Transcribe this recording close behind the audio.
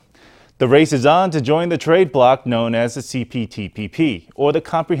The race is on to join the trade bloc known as the CPTPP, or the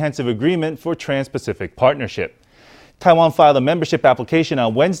Comprehensive Agreement for Trans-Pacific Partnership. Taiwan filed a membership application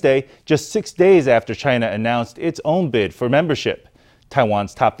on Wednesday, just 6 days after China announced its own bid for membership.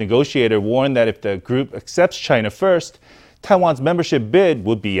 Taiwan's top negotiator warned that if the group accepts China first, Taiwan's membership bid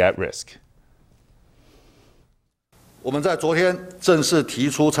would be at risk. We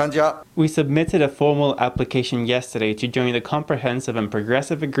submitted a formal application yesterday to join the Comprehensive and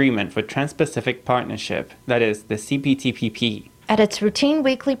Progressive Agreement for Trans-Pacific Partnership, that is, the CPTPP. At its routine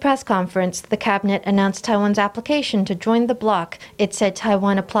weekly press conference, the cabinet announced Taiwan's application to join the bloc. It said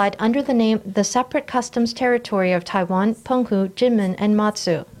Taiwan applied under the name the Separate Customs Territory of Taiwan, Penghu, Jinmen, and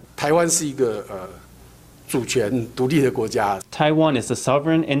Matsu. Taiwan is a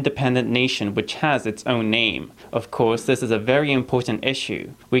sovereign, independent nation which has its own name. Of course, this is a very important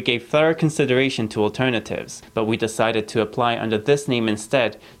issue. We gave thorough consideration to alternatives, but we decided to apply under this name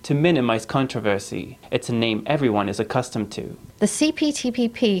instead to minimize controversy. It's a name everyone is accustomed to. The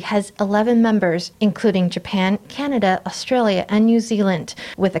CPTPP has 11 members, including Japan, Canada, Australia, and New Zealand.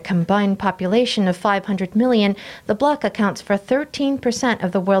 With a combined population of 500 million, the bloc accounts for 13%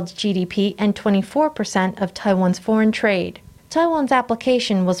 of the world's GDP and 24% of Taiwan's foreign trade. Taiwan's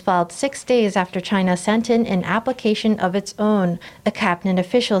application was filed 6 days after China sent in an application of its own. A cabinet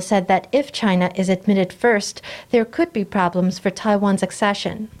official said that if China is admitted first, there could be problems for Taiwan's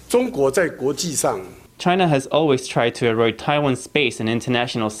accession. China has always tried to erode Taiwan's space in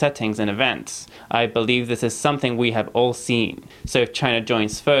international settings and events. I believe this is something we have all seen. So if China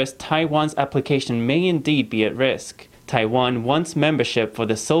joins first, Taiwan's application may indeed be at risk. Taiwan wants membership for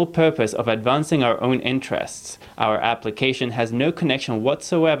the sole purpose of advancing our own interests. Our application has no connection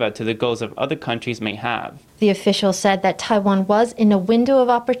whatsoever to the goals of other countries may have. The official said that Taiwan was in a window of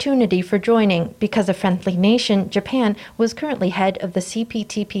opportunity for joining because a friendly nation, Japan, was currently head of the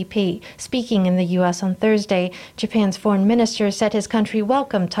CPTPP. Speaking in the U.S. on Thursday, Japan's foreign minister said his country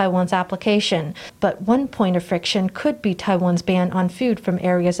welcomed Taiwan's application. But one point of friction could be Taiwan's ban on food from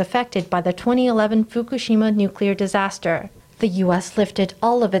areas affected by the 2011 Fukushima nuclear disaster. The U.S. lifted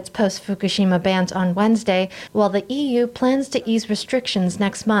all of its post-Fukushima bans on Wednesday, while the EU plans to ease restrictions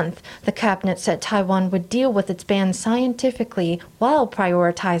next month. The cabinet said Taiwan would deal with its bans scientifically while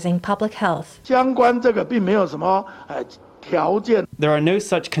prioritizing public health. There are no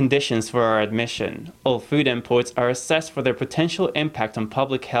such conditions for our admission. All food imports are assessed for their potential impact on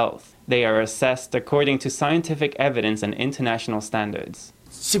public health. They are assessed according to scientific evidence and international standards.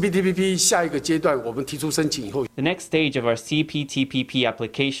 The next stage of our CPTPP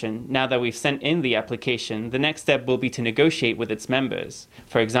application, now that we've sent in the application, the next step will be to negotiate with its members.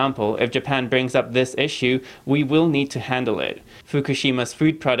 For example, if Japan brings up this issue, we will need to handle it. Fukushima's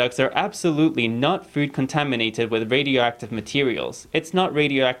food products are absolutely not food contaminated with radioactive materials. It's not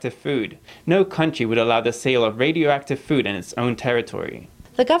radioactive food. No country would allow the sale of radioactive food in its own territory.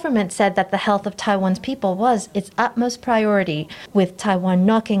 The government said that the health of Taiwan's people was its utmost priority. With Taiwan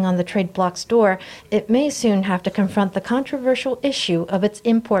knocking on the trade bloc's door, it may soon have to confront the controversial issue of its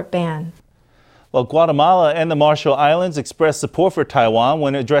import ban. Well, Guatemala and the Marshall Islands expressed support for Taiwan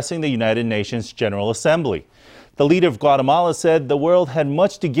when addressing the United Nations General Assembly. The leader of Guatemala said the world had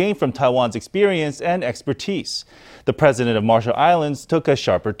much to gain from Taiwan's experience and expertise. The president of Marshall Islands took a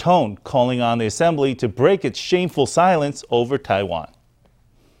sharper tone, calling on the assembly to break its shameful silence over Taiwan.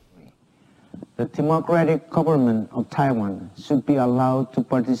 The democratic government of Taiwan should be allowed to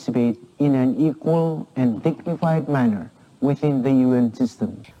participate in an equal and dignified manner within the UN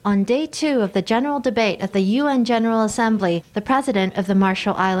system. On day 2 of the general debate at the UN General Assembly, the president of the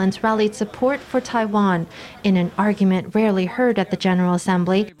Marshall Islands rallied support for Taiwan. In an argument rarely heard at the General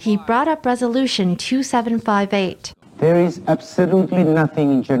Assembly, he brought up Resolution 2758. There is absolutely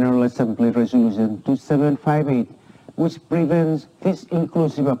nothing in General Assembly Resolution 2758 which prevents this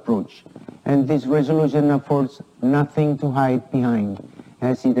inclusive approach. And this resolution affords nothing to hide behind,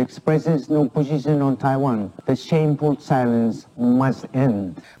 as it expresses no position on Taiwan. The shameful silence must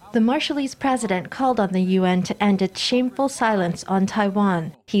end. The Marshallese president called on the UN to end its shameful silence on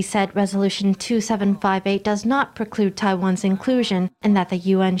Taiwan. He said Resolution 2758 does not preclude Taiwan's inclusion and that the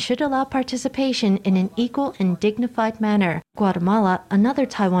UN should allow participation in an equal and dignified manner. Guatemala, another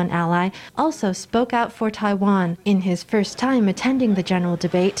Taiwan ally, also spoke out for Taiwan. In his first time attending the general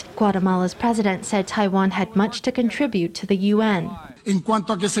debate, Guatemala's president said Taiwan had much to contribute to the UN. En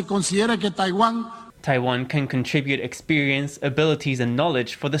cuanto a que se considera que Taiwan can contribute experience, abilities, and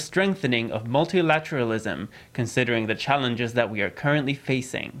knowledge for the strengthening of multilateralism, considering the challenges that we are currently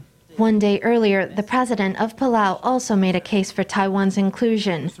facing. One day earlier, the president of Palau also made a case for Taiwan's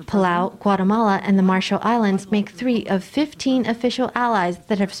inclusion. Palau, Guatemala, and the Marshall Islands make 3 of 15 official allies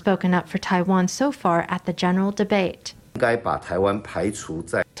that have spoken up for Taiwan so far at the general debate.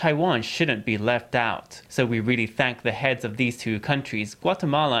 Taiwan shouldn't be left out, so we really thank the heads of these 2 countries,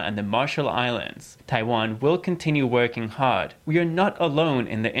 Guatemala and the Marshall Islands. Taiwan will continue working hard. We are not alone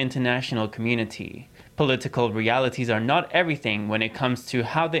in the international community. Political realities are not everything when it comes to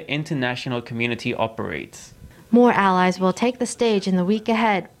how the international community operates. More allies will take the stage in the week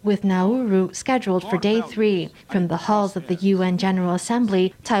ahead, with Nauru scheduled for day 3. From the halls of the UN General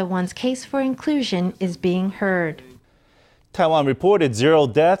Assembly, Taiwan's case for inclusion is being heard. Taiwan reported 0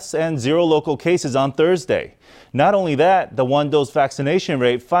 deaths and 0 local cases on Thursday. Not only that, the 1-dose vaccination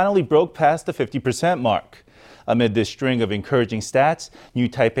rate finally broke past the 50% mark. Amid this string of encouraging stats, new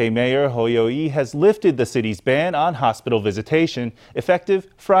Taipei Mayor Hou You-yi has lifted the city's ban on hospital visitation, effective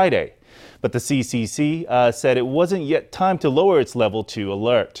Friday. But the CCC said it wasn't yet time to lower its level 2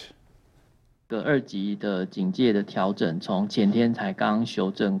 alert. 2级的警戒的调整从前天才刚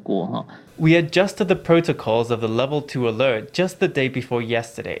修正过哈。 We adjusted the protocols of the level 2 alert just the day before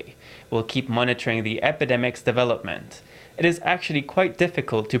yesterday. We'll keep monitoring the epidemic's development. It is actually quite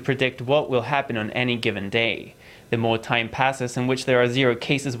difficult to predict what will happen on any given day. The more time passes in which there are 0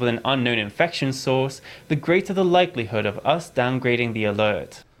 cases with an unknown infection source, the greater the likelihood of us downgrading the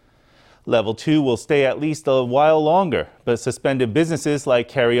alert. Level 2 will stay at least a while longer, but suspended businesses like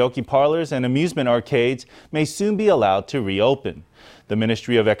karaoke parlors and amusement arcades may soon be allowed to reopen. The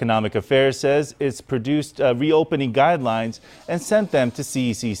Ministry of Economic Affairs says it's produced reopening guidelines and sent them to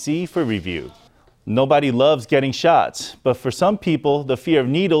CECC for review. Nobody loves getting shots, but for some people, the fear of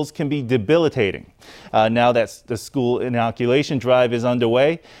needles can be debilitating. Now that the school inoculation drive is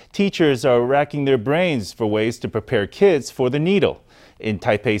underway, teachers are racking their brains for ways to prepare kids for the needle. In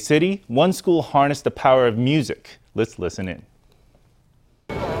Taipei City, one school harnessed the power of music. Let's listen in.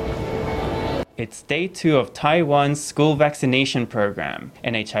 It's day 2 of Taiwan's school vaccination program.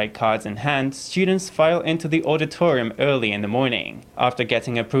 NHI cards in hand, students file into the auditorium early in the morning. After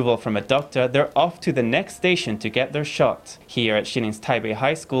getting approval from a doctor, they're off to the next station to get their shot. Here at Xinin's Taipei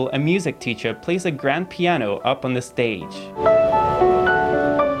High School, a music teacher plays a grand piano up on the stage.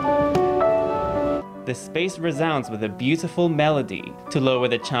 The space resounds with a beautiful melody. To lower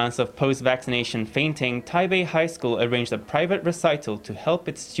the chance of post-vaccination fainting, Taipei High School arranged a private recital to help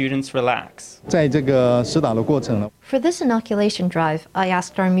its students relax. 在这个施打的过程呢， For this inoculation drive, I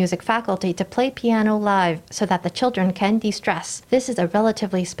asked our music faculty to play piano live so that the children can de-stress. This is a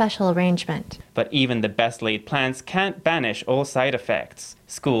relatively special arrangement. But even the best-laid plans can't banish all side effects.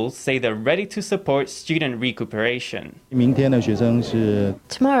 Schools say they're ready to support student recuperation. 明天的学生是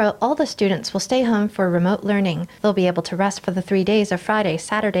Tomorrow, all the students will stay home for remote learning. They'll be able to rest for the 3 days of Friday,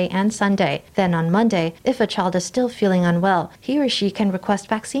 Saturday, and Sunday. Then on Monday, if a child is still feeling unwell, he or she can request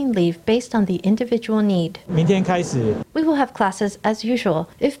vaccine leave based on the individual need. 明天开始 We will have classes as usual.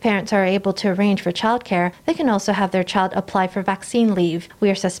 If parents are able to arrange for childcare, they can also have their child apply for vaccine leave. We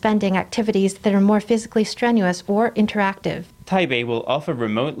are suspending activities that are more physically strenuous or interactive. Taipei will offer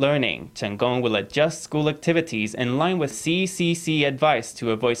remote learning. Chenggong will adjust school activities in line with CCC advice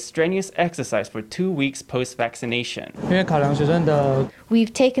to avoid strenuous exercise for 2 weeks post-vaccination. 因为考量学生的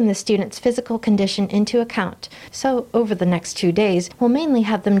We've taken the students' physical condition into account. So, over the next 2 days, we'll mainly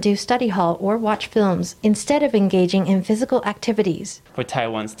have them do study hall or watch films instead of engaging in physical activities. For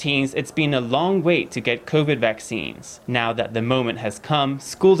Taiwan's teens, it's been a long wait to get COVID vaccines. Now that the moment has come,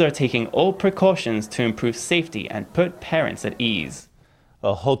 schools are taking all precautions to improve safety and put parents at ease.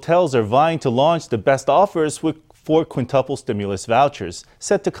 Hotels are vying to launch the best offers for quintuple stimulus vouchers,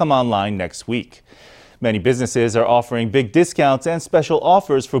 set to come online next week. Many businesses are offering big discounts and special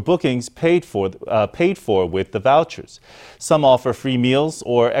offers for bookings paid for with the vouchers. Some offer free meals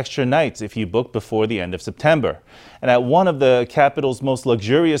or extra nights if you book before the end of September. And at one of the capital's most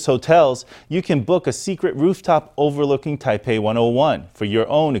luxurious hotels, you can book a secret rooftop overlooking Taipei 101 for your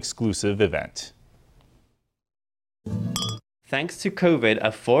own exclusive event. Thanks to COVID, a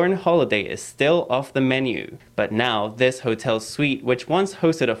foreign holiday is still off the menu. But now, this hotel suite, which once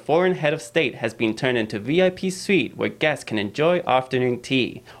hosted a foreign head of state, has been turned into VIP suite where guests can enjoy afternoon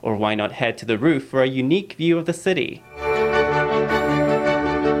tea. Or why not head to the roof for a unique view of the city?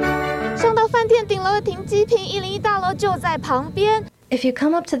 上到饭店顶楼的停机坪101大楼就在旁边。If you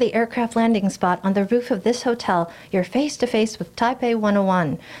come up to the aircraft landing spot on the roof of this hotel, you're face to face with Taipei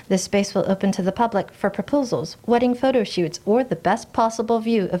 101. This space will open to the public for proposals, wedding photo shoots, or the best possible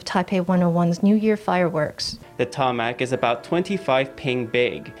view of Taipei 101's New Year fireworks. The tarmac is about 25 ping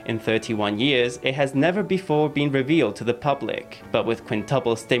big. In 31 years, it has never before been revealed to the public. But with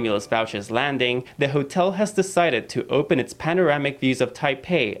quintuple stimulus vouchers landing, the hotel has decided to open its panoramic views of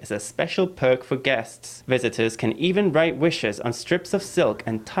Taipei as a special perk for guests. Visitors can even write wishes on strips of silk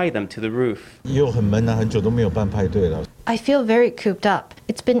and tie them to the roof. I feel very cooped up.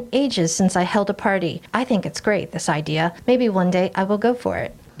 It's been ages since I held a party. I think it's great, this idea. Maybe one day I will go for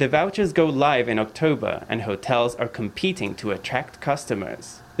it. The vouchers go live in October, and hotels are competing to attract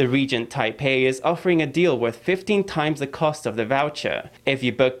customers. The Regent Taipei is offering a deal worth 15 times the cost of the voucher. If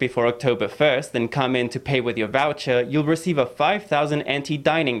you book before October 1st, then come in to pay with your voucher, you'll receive a 5,000 NT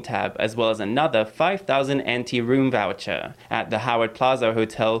dining tab, as well as another 5,000 NT room voucher. At the Howard Plaza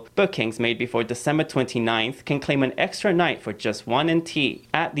Hotel, bookings made before December 29th can claim an extra night for just 1 NT.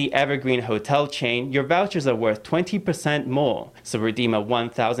 At the Evergreen Hotel chain, your vouchers are worth 20% more, so redeem a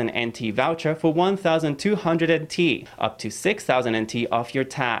 1,000 NT voucher for 1,200 NT, up to 6,000 NT off your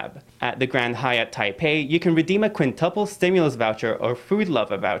tab. At the Grand Hyatt Taipei, you can redeem a quintuple stimulus voucher or food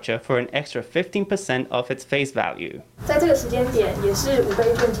lover voucher for an extra 15% off its face value. At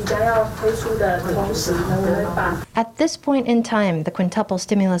this point in time, the quintuple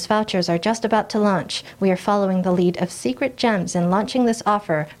stimulus vouchers are just about to launch. We are following the lead of Secret Gems in launching this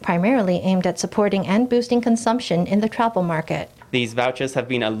offer, primarily aimed at supporting and boosting consumption in the travel market. These vouchers have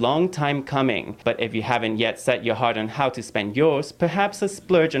been a long time coming, but if you haven't yet set your heart on how to spend yours, perhaps a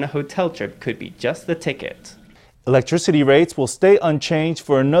splurge on a hotel trip could be just the ticket. Electricity rates will stay unchanged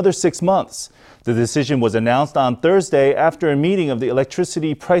for another 6 months. The decision was announced on Thursday after a meeting of the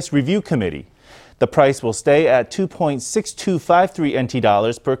Electricity Price Review Committee. The price will stay at 2.6253 NT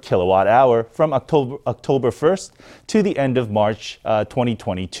dollars per kilowatt hour from October 1st to the end of March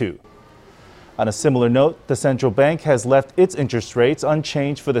 2022. On a similar note, the central bank has left its interest rates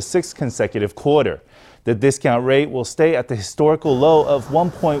unchanged for the 6th consecutive quarter. The discount rate will stay at the historical low of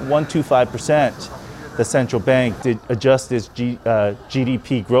 1.125%. The central bank did adjust its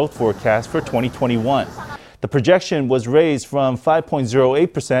GDP growth forecast for 2021. The projection was raised from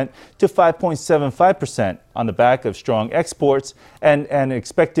 5.08% to 5.75% on the back of strong exports and an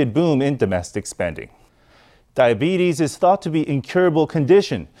expected boom in domestic spending. Diabetes is thought to be an incurable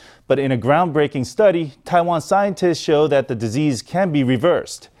condition, but in a groundbreaking study, Taiwan scientists show that the disease can be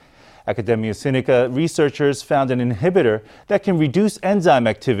reversed. Academia Sinica researchers found an inhibitor that can reduce enzyme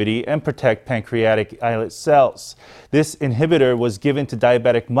activity and protect pancreatic islet cells. This inhibitor was given to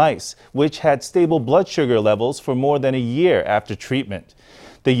diabetic mice, which had stable blood sugar levels for more than a year after treatment.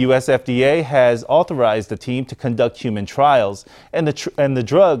 The U.S. FDA has authorized the team to conduct human trials, and the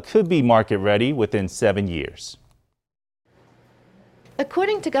drug could be market-ready within 7 years.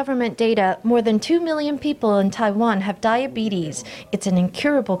 According to government data, more than 2 million people in Taiwan have diabetes. It's an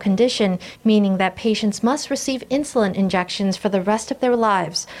incurable condition, meaning that patients must receive insulin injections for the rest of their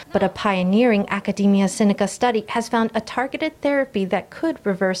lives. But a pioneering Academia Sinica study has found a targeted therapy that could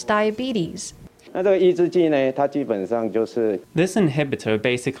reverse diabetes. This inhibitor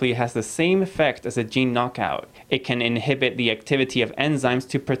basically has the same effect as a gene knockout. It can inhibit the activity of enzymes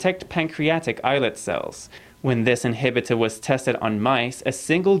to protect pancreatic islet cells. When this inhibitor was tested on mice, a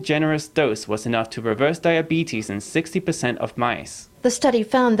single generous dose was enough to reverse diabetes in 60% of mice. The study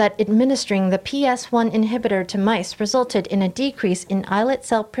found that administering the PS1 inhibitor to mice resulted in a decrease in islet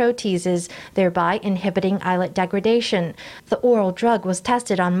cell proteases, thereby inhibiting islet degradation. The oral drug was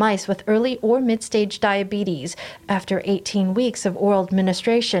tested on mice with early or mid-stage diabetes. After 18 weeks of oral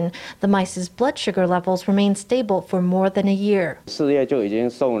administration, the mice's blood sugar levels remained stable for more than a year.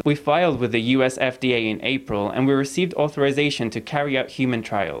 We filed with the US FDA in April, and we received authorization to carry out human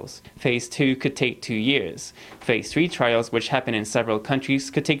trials. Phase 2 could take 2 years. Phase 3 trials, which happen in several countries,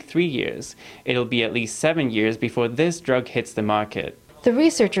 could take 3 years. It'll be at least 7 years before this drug hits the market. The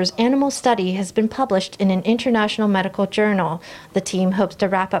researchers' animal study has been published in an international medical journal. The team hopes to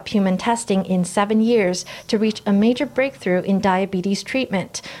wrap up human testing in 7 years to reach a major breakthrough in diabetes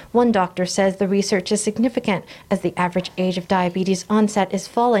treatment. One doctor says the research is significant as the average age of diabetes onset is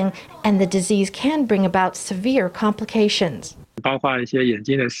falling and the disease can bring about severe complications.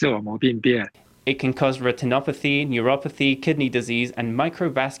 It can cause retinopathy, neuropathy, kidney disease, and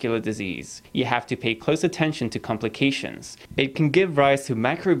microvascular disease. You have to pay close attention to complications. It can give rise to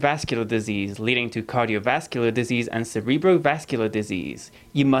macrovascular disease, leading to cardiovascular disease and cerebrovascular disease.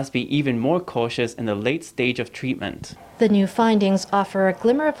 You must be even more cautious in the late stage of treatment. The new findings offer a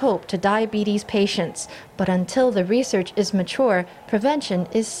glimmer of hope to diabetes patients, but until the research is mature, prevention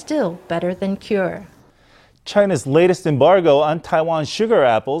is still better than cure. China's latest embargo on Taiwan sugar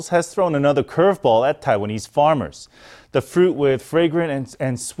apples has thrown another curveball at Taiwanese farmers. The fruit with fragrant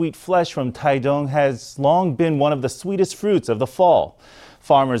and sweet flesh from Taidong has long been one of the sweetest fruits of the fall.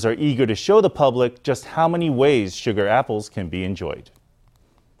 Farmers are eager to show the public just how many ways sugar apples can be enjoyed.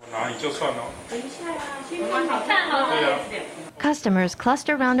 Customers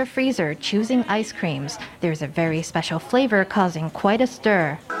cluster around a freezer choosing ice creams. There's a very special flavor causing quite a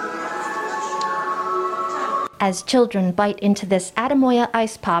stir. As children bite into this Atamoya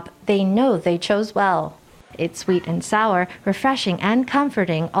ice pop, they know they chose well. It's sweet and sour, refreshing and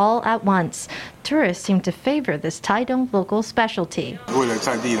comforting all at once. Tourists seem to favor this Taidong local specialty.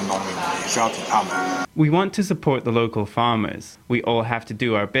 We want to support the local farmers. We all have to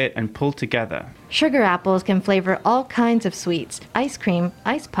do our bit and pull together. Sugar apples can flavor all kinds of sweets: ice cream,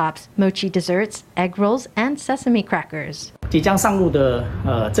 ice pops, mochi desserts, egg rolls, and sesame crackers. 即将上路的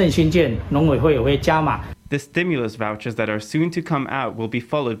振兴券，农委会也会加码。 The stimulus vouchers that are soon to come out will be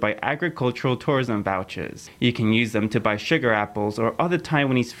followed by agricultural tourism vouchers. You can use them to buy sugar apples or other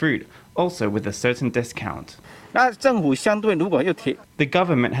Taiwanese fruit, also with a certain discount. The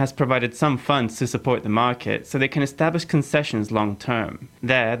government has provided some funds to support the market so they can establish concessions long term.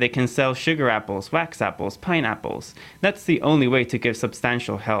 There, they can sell sugar apples, wax apples, pineapples. That's the only way to give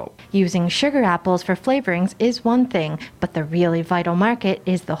substantial help. Using sugar apples for flavorings is one thing, but the really vital market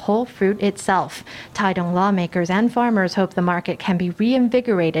is the whole fruit itself. Taidong lawmakers and farmers hope the market can be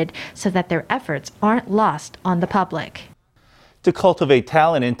reinvigorated so that their efforts aren't lost on the public. To cultivate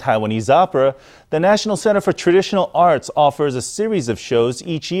talent in Taiwanese opera, the National Center for Traditional Arts offers a series of shows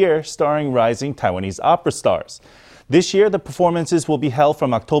each year starring rising Taiwanese opera stars. This year, the performances will be held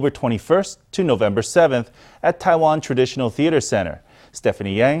from October 21st to November 7th at Taiwan Traditional Theater Center.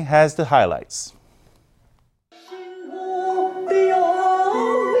 Stephanie Yang has the highlights.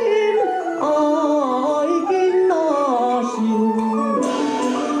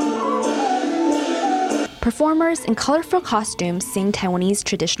 Performers in colorful costumes sing Taiwanese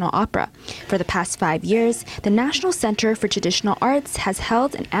traditional opera. For the past 5 years, the National Center for Traditional Arts has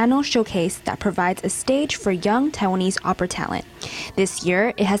held an annual showcase that provides a stage for young Taiwanese opera talent. This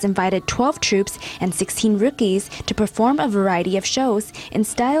year, it has invited 12 troupes and 16 rookies to perform a variety of shows in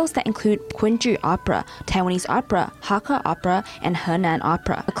styles that include Kunju opera, Taiwanese opera, Hakka opera, and Henan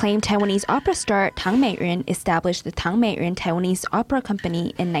opera. Acclaimed Taiwanese opera star Tang Meiyun established the Tang Meiyun Taiwanese Opera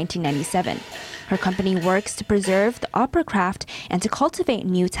Company in 1997. Her company works to preserve the opera craft and to cultivate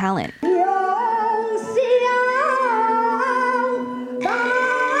new talent.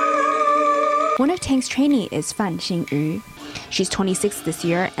 One of Tang's trainees is Fan Xingyu. She's 26 this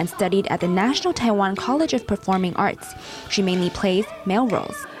year and studied at the National Taiwan College of Performing Arts. She mainly plays male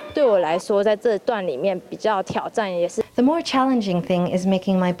roles. The more challenging thing is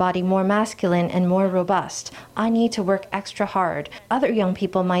making my body more masculine and more robust. I need to work extra hard. Other young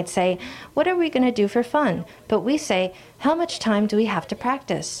people might say, what are we going to do for fun? But we say, how much time do we have to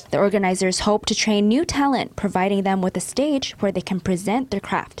practice? The organizers hope to train new talent, providing them with a stage where they can present their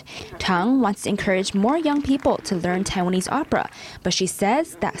craft. Tang wants to encourage more young people to learn Taiwanese opera, but she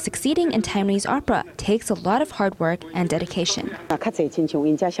says that succeeding in Taiwanese opera takes a lot of hard work and dedication.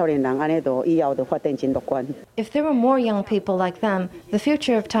 If there were more young people like them, the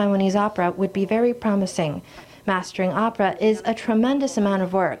future of Taiwanese opera would be very promising. Mastering opera is a tremendous amount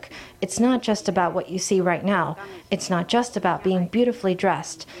of work. It's not just about what you see right now. It's not just about being beautifully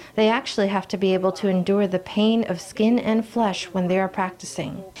dressed. They actually have to be able to endure the pain of skin and flesh when they are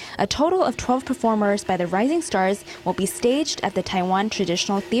practicing. A total of 12 performers by the rising stars will be staged at the Taiwan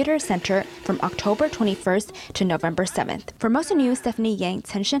Traditional Theater Center from October 21st to November 7th. For Mosa News, Stephanie Yang,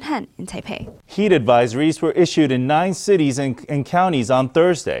 Chen Shenhan in Taipei. Heat advisories were issued in 9 cities and counties on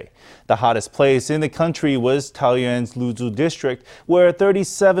Thursday. The hottest place in the country was Taoyuan's Luzhu district, where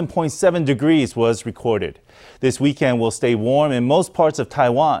 37.7 degrees was recorded. This weekend will stay warm in most parts of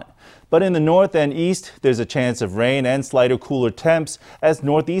Taiwan. But in the north and east, there's a chance of rain and slighter cooler temps as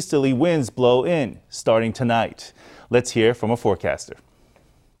northeasterly winds blow in, starting tonight. Let's hear from a forecaster.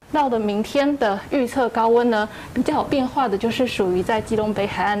 到的明天的预测高温呢，比较有变化的就是属于在基隆北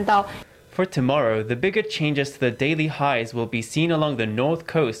海岸到 For tomorrow, the bigger changes to the daily highs will be seen along the north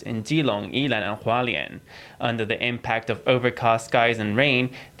coast in Keelung, Yilan, and Hualien. Under the impact of overcast skies and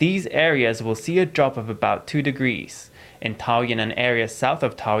rain, these areas will see a drop of about 2 degrees. In Taoyuan and areas south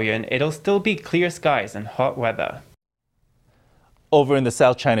of Taoyuan, it'll still be clear skies and hot weather. Over in the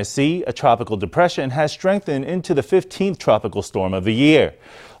South China Sea, a tropical depression has strengthened into the 15th tropical storm of the year.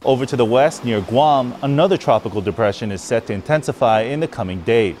 Over to the west, near Guam, another tropical depression is set to intensify in the coming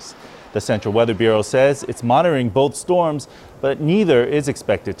days. The Central Weather Bureau says it's monitoring both storms, but neither is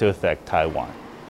expected to affect Taiwan.